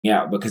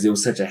out because it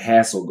was such a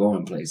hassle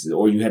going places,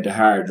 or you had to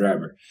hire a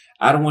driver.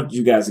 I don't want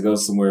you guys to go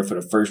somewhere for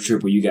the first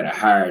trip where you got to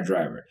hire a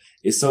driver.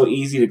 It's so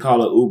easy to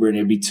call an Uber and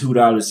it'd be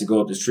 $2 to go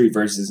up the street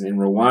versus in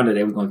Rwanda,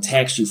 they were going to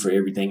tax you for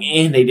everything.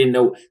 And they didn't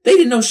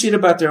know shit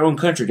about their own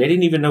country. They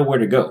didn't even know where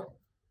to go.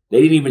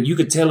 You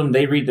could tell them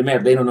they read the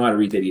map. They don't know how to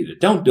read that either.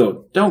 Don't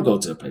go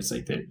to a place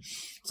like that.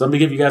 So I'm going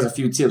to give you guys a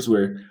few tips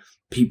where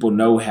people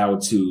know how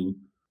to,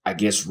 I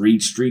guess,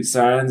 read street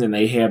signs and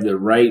they have the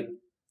right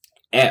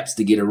apps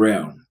to get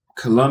around.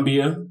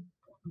 Colombia,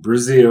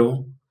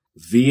 Brazil,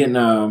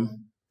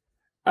 Vietnam,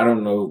 I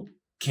don't know,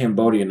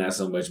 Cambodia not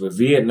so much, but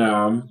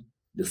Vietnam,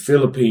 the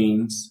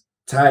Philippines,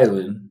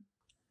 Thailand,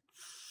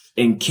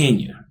 and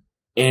Kenya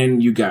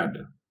and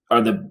Uganda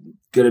are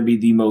gonna be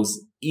the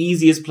most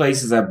easiest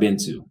places I've been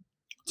to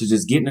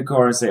just get in the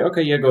car and say,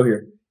 okay, yeah, go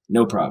here.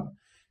 No problem.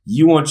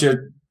 You want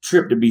your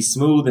trip to be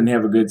smooth and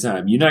have a good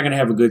time. You're not gonna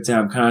have a good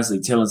time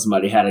constantly telling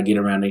somebody how to get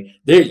around.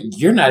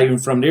 You're not even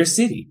from their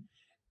city.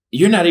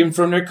 You're not even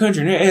from their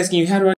country. And they're asking you, how do I